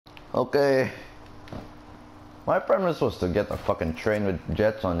Okay. My premise was to get a fucking train with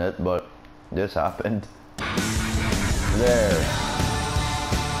jets on it, but this happened. There.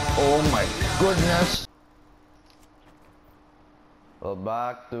 Oh my goodness. Well,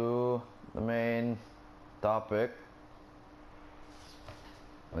 back to the main topic.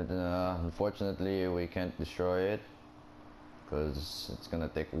 But unfortunately, we can't destroy it because it's gonna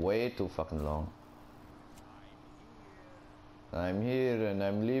take way too fucking long. I'm here and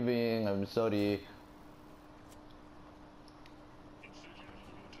I'm leaving. I'm sorry.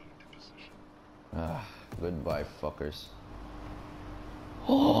 Goodbye, fuckers.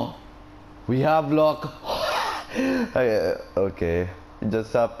 Oh, we have luck. Okay, you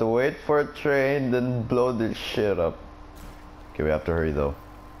just have to wait for a train, then blow this shit up. Okay, we have to hurry though.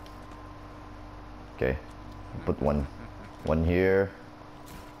 Okay, put one here,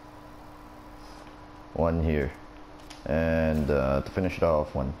 one here, and to finish it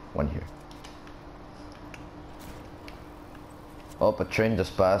off, one here. Oh, a train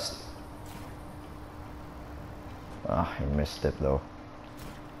just passed. Ah, I missed it though.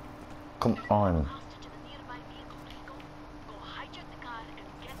 Come on.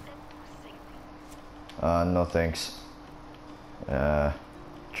 No thanks.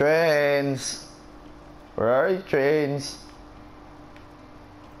 Trains! Where are you, trains?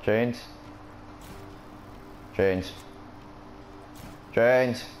 Trains? Trains?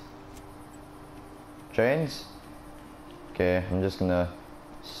 Trains? Trains? Okay, I'm just gonna...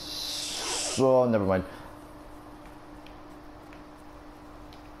 So, never mind.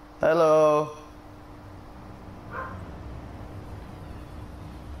 Hello!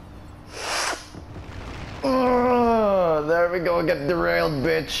 There we go, get derailed,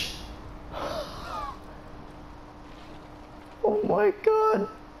 bitch! Oh my god!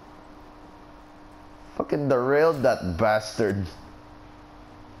 Fucking derailed that bastard.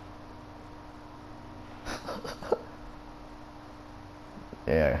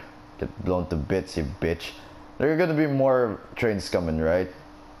 Yeah, get blown to bits, you bitch. There are gonna be more trains coming, right?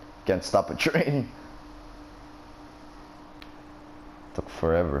 Can't stop a train. Took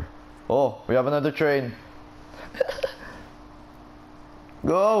forever. Oh, we have another train.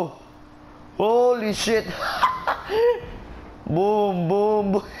 Go! Holy shit! Boom,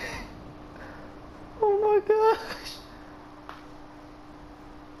 boom, boom. Oh my gosh.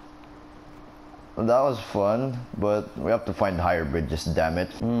 Well, that was fun, but we have to find higher bridges, damn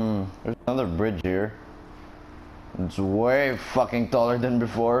it. There's another bridge here. It's way fucking taller than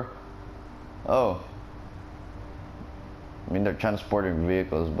before. Oh. I mean, they're transporting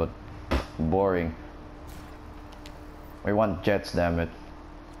vehicles, but boring. We want jets, damn it.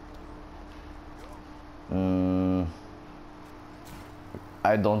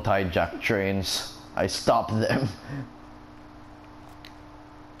 I don't hijack trains. I stop them.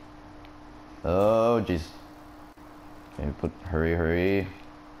 Oh, jeez. Okay, put hurry.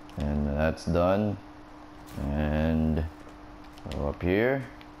 And that's done. And go up here.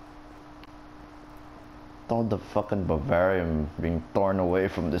 All the fucking Bavarian being torn away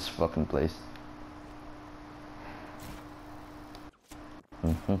from this fucking place.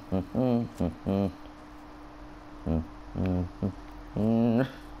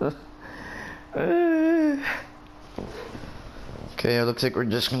 Okay, it looks like we're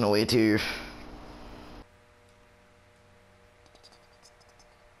just gonna wait here.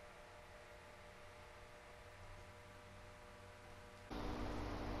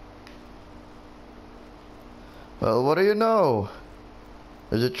 Well, what do you know?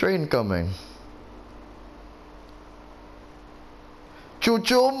 There's a train coming.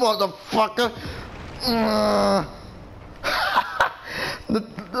 Choo-choo, motherfucker!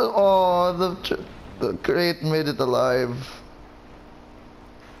 The crate made it alive.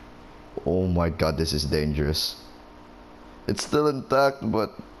 Oh my god, this is dangerous. It's still intact,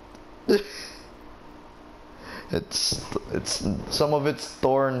 but it's some of it's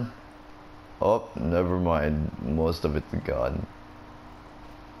torn. Oh, never mind. Most of it's gone.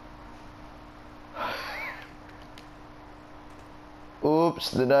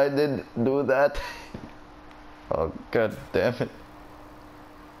 Oops, did I do that? Oh god damn it.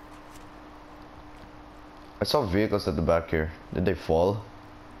 I saw vehicles at the back here. Did they fall?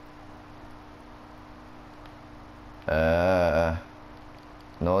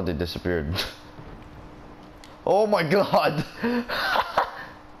 No, they disappeared. Oh my god!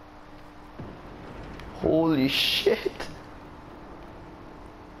 Holy shit!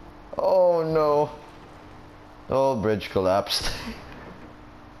 Oh no! Oh, bridge collapsed.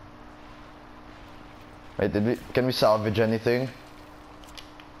 Wait, can we salvage anything?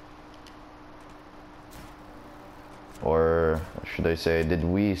 Or should I say? Did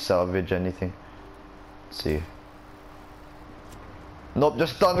we salvage anything? Let's see. Nope,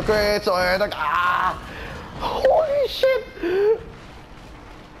 just ton of crates. Oh, and like, ah! Holy shit!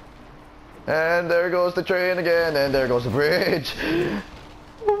 And there goes the train again, and there goes the bridge.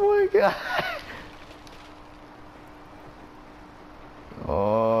 Oh my god.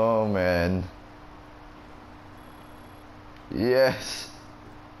 Oh man. Yes.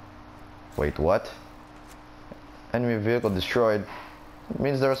 Wait, what? Enemy vehicle destroyed. It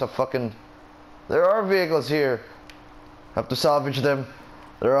means there's a fucking... There are vehicles here. Have to salvage them.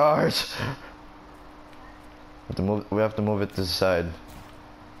 They're ours. We have to move it to the side.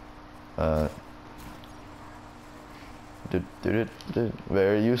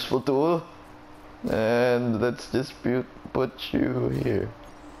 Very useful tool. And let's just put you here.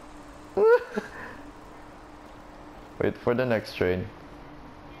 Wait for the next train.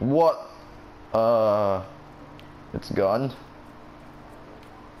 What? It's gone.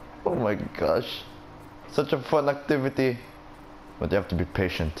 Oh my gosh. Such a fun activity. But you have to be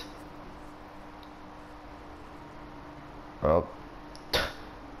patient. Well,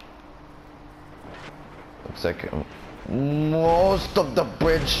 looks like most of the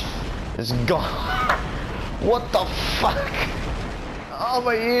bridge is gone. What the fuck? Oh,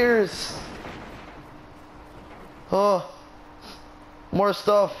 my ears. Oh, more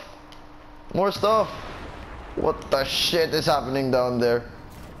stuff. More stuff. What the shit is happening down there?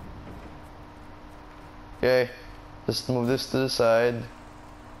 Okay, just move this to the side.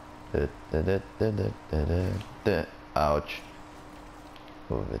 Ouch.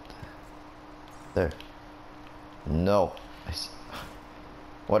 Move it. There. No.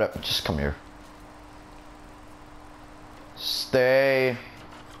 Whatever, just come here. Stay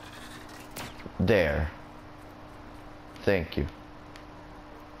there. Thank you.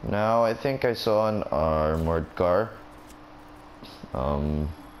 Now I think I saw an armored car.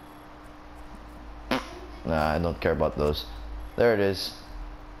 Nah, I don't care about those. There it is.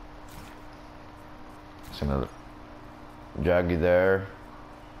 Just gonna drag you there.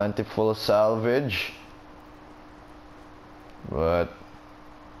 Plenty full of salvage. But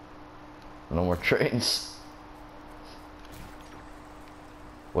no more trains.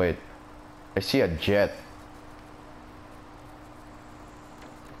 Wait, I see a jet.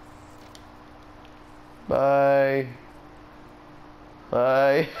 Bye.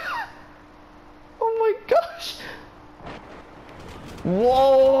 Bye. Oh my gosh.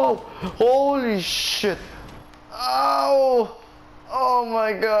 Whoa! Holy shit. Ow! Oh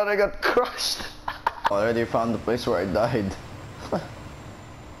my god, I got crushed. Already found the place where I died.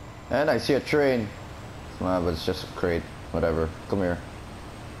 And I see a train. But it's just a crate. Whatever. Come here.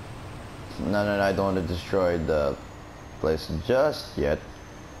 No, I don't want to destroy the place just yet.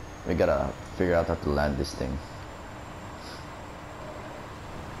 We gotta figure out how to land this thing.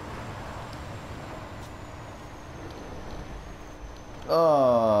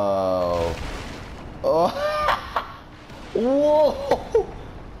 Oh. Oh. Whoa.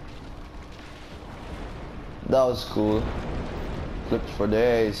 That was cool. Flips for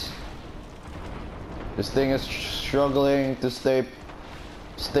days. This thing is struggling to stay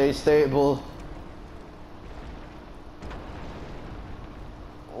stable.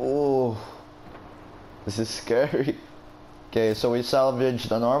 Oh, this is scary. Okay, so we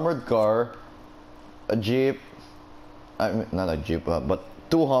salvaged an armored car, a jeep, I mean, not a jeep, but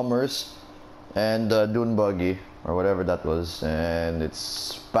 2 Hummers, and a dune buggy, or whatever that was, and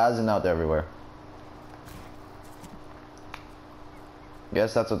it's spazzing out everywhere.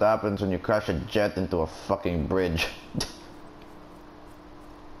 Guess that's what happens when you crash a jet into a fucking bridge.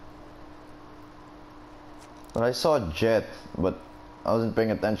 But I saw a jet, but I wasn't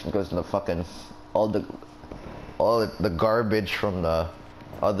paying attention because the fucking all the garbage from the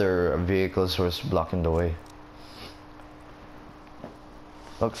other vehicles was blocking the way.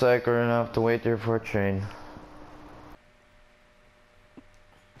 Looks like we're gonna have to wait here for a train.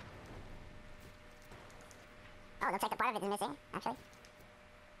 Oh, looks like the part of it is missing, actually.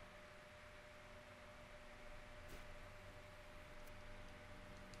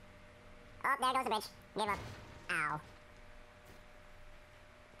 Oh, there goes the bridge. Give up. Ow.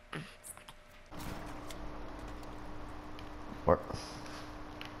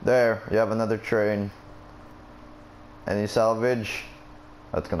 There, you have another train. Any salvage?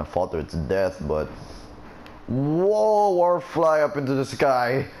 That's gonna fall to its death, but... Whoa, or fly up into the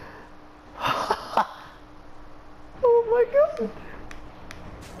sky. Oh my god.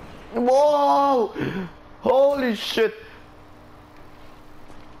 Whoa! Holy shit.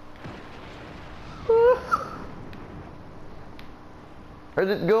 Where'd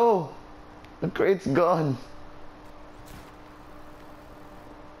it go? The crate's gone.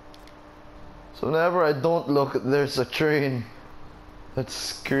 So whenever I don't look, there's a train. That's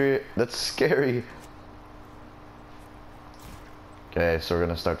scary. That's scary. Okay, so we're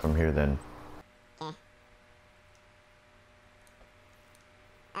gonna start from here then. Okay.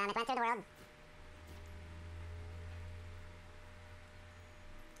 It went through the world.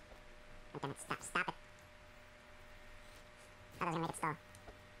 Oh, damn it, stop it. That doesn't make it stall.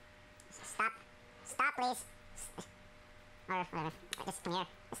 Stop, please. Or whatever. Just come here.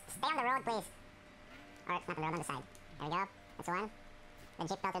 Just stay on the road, please. Or not the road, on the side. There we go. That's one. The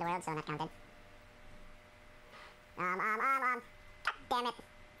jeep fell through the world, so not counted. God damn it.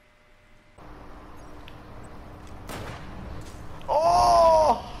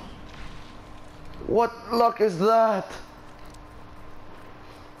 Oh! What luck is that?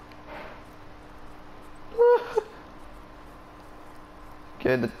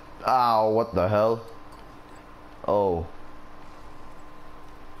 Okay, ow, what the hell? Oh.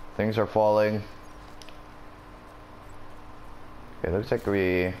 Things are falling. Okay, looks like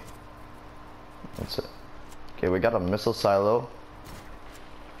that's it. Okay, we got a missile silo.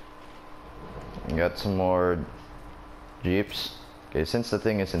 We got some more jeeps. Okay, since the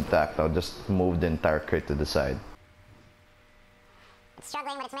thing is intact, I'll just move the entire crate to the side. It's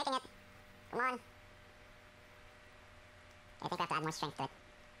struggling, but it's making it. Come on. I think we have to add more strength to it.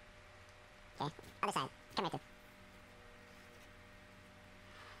 Okay, other side. Come here too.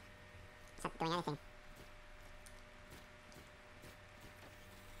 It's not doing anything.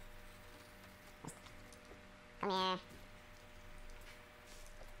 Come here.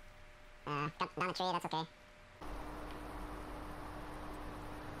 Cut down the tree, that's okay.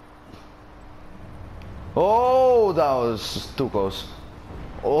 Oh, that was too close.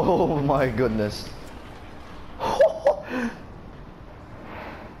 Oh my goodness.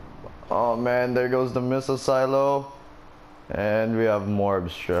 Oh man, there goes the missile silo. And we have more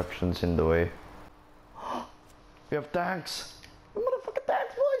obstructions in the way. We have tanks. Motherfucking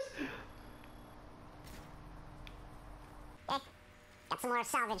tanks, boys. Okay, got some more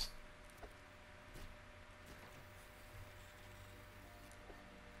salvage.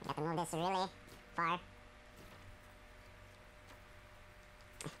 Got to move this really far.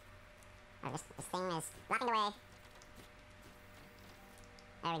 Oh, this thing is blocking the way.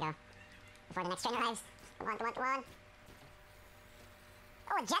 There we go. Before the next train arrives. Come on.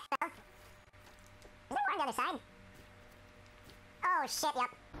 Oh, a jet fell. Is there more on the other side? Oh, shit,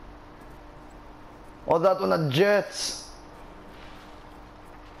 yep. Oh, that one had jets.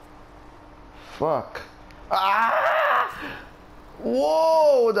 Fuck. Ah!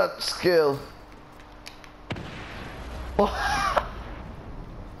 Whoa, that skill. What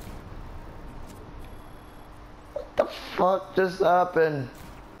the fuck just happened?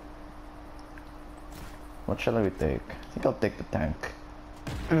 What shall we take? I think I'll take the tank.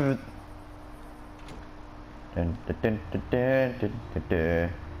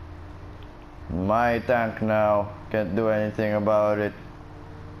 My tank now. Can't do anything about it.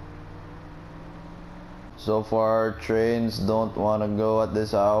 So far, trains don't want to go at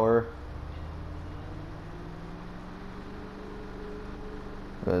this hour.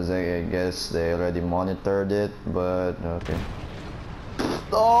 Because I guess they already monitored it, but okay.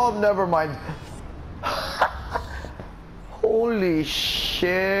 Oh, never mind. Holy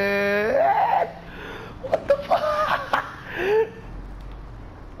shit! What the fuck?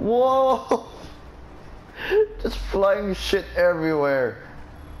 Whoa! Just flying shit everywhere.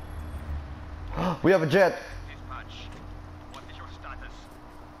 We have a jet. Dispatch. What is your status?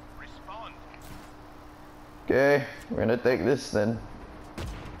 Respond. Okay, we're gonna take this then.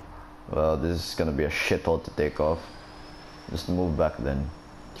 Well, this is gonna be a shithole to take off. Just move back then.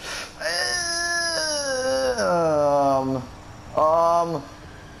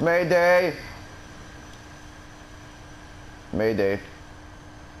 Mayday. Mayday.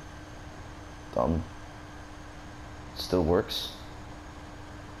 Still works.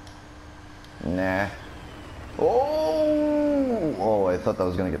 Nah. Oh, I thought I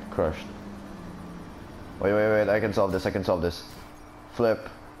was gonna get crushed. Wait, I can solve this, Flip.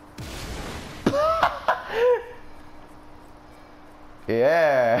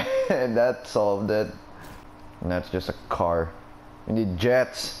 Yeah, that solved it. And that's just a car. We need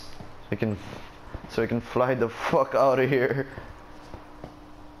jets so we can fly the fuck out of here.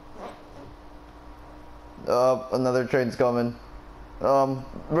 Another train's coming.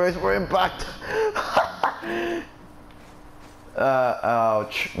 Brace for impact.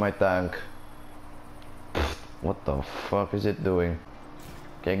 Ouch, my tank. What the fuck is it doing?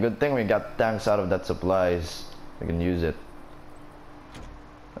 Okay, good thing we got tanks out of that supplies. We can use it.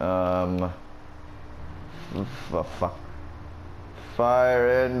 Fuck.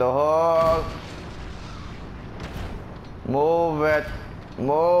 Fire in the hole. Move it.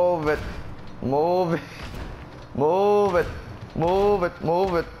 Move it. Move it. Move it. Move it.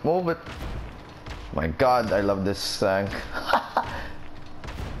 Move it. Move it. My God, I love this tank.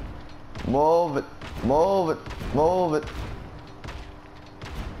 Move it. Move it. Move it.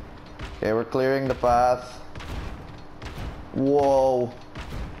 Okay, we're clearing the path. Whoa.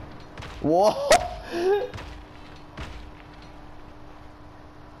 Whoa.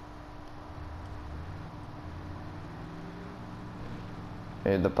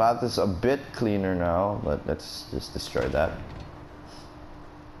 Okay, the path is a bit cleaner now, but let's just destroy that.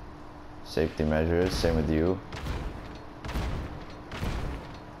 Safety measures, same with you.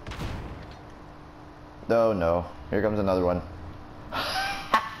 Oh no, here comes another one.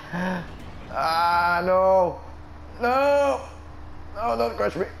 Ah, no! No! No, don't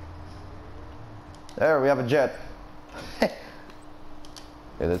crush me. There, we have a jet. Okay,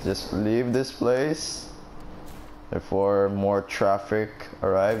 let's just leave this place before more traffic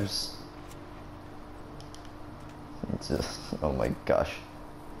arrives. It's just, oh my gosh.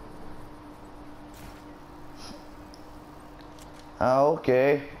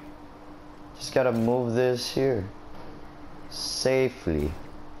 Okay. Just gotta move this here safely.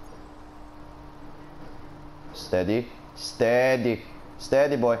 Steady, steady,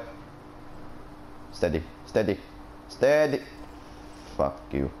 steady, boy. Steady, steady, steady. Fuck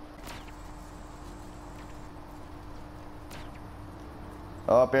you.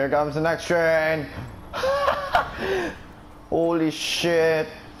 Oh, here comes the next train. Holy shit.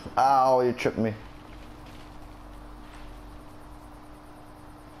 Ow, you tripped me.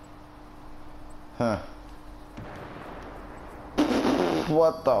 Huh.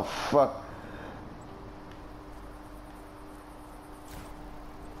 What the fuck?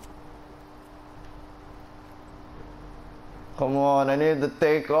 Come on, I need to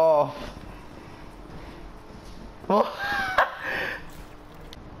take off. Oh.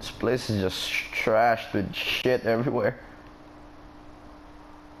 This place is just trashed with shit everywhere.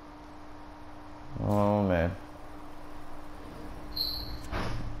 Oh man.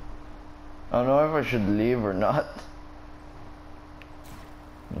 I don't know if I should leave or not.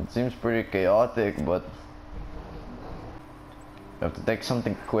 It seems pretty chaotic, but I have to take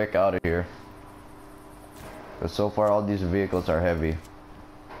something quick out of here. Because so far all these vehicles are heavy.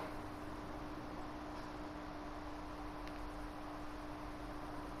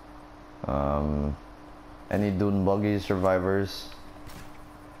 Any dune buggy survivors?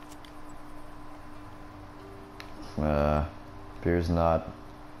 Appears not.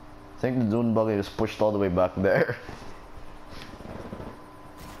 I think the dune buggy is pushed all the way back there.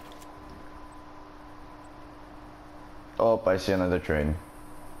 Oh, I see another train.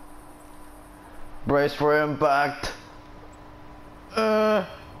 Brace for impact.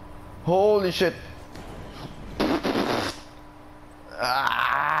 Holy shit.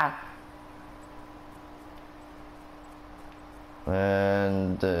 Ah.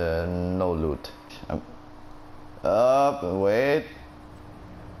 And no loot. Up, wait.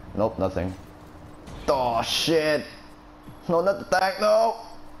 Nope, nothing. Oh shit. No, not the tank, no.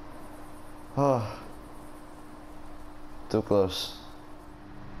 Oh. Too close.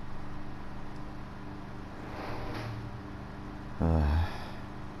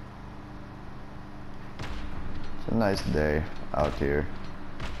 It's a nice day out here.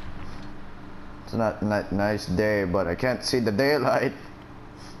 It's not a nice day, but I can't see the daylight.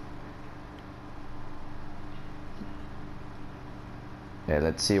 Okay,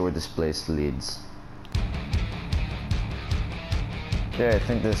 let's see where this place leads. Okay, I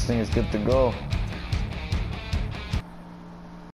think this thing is good to go.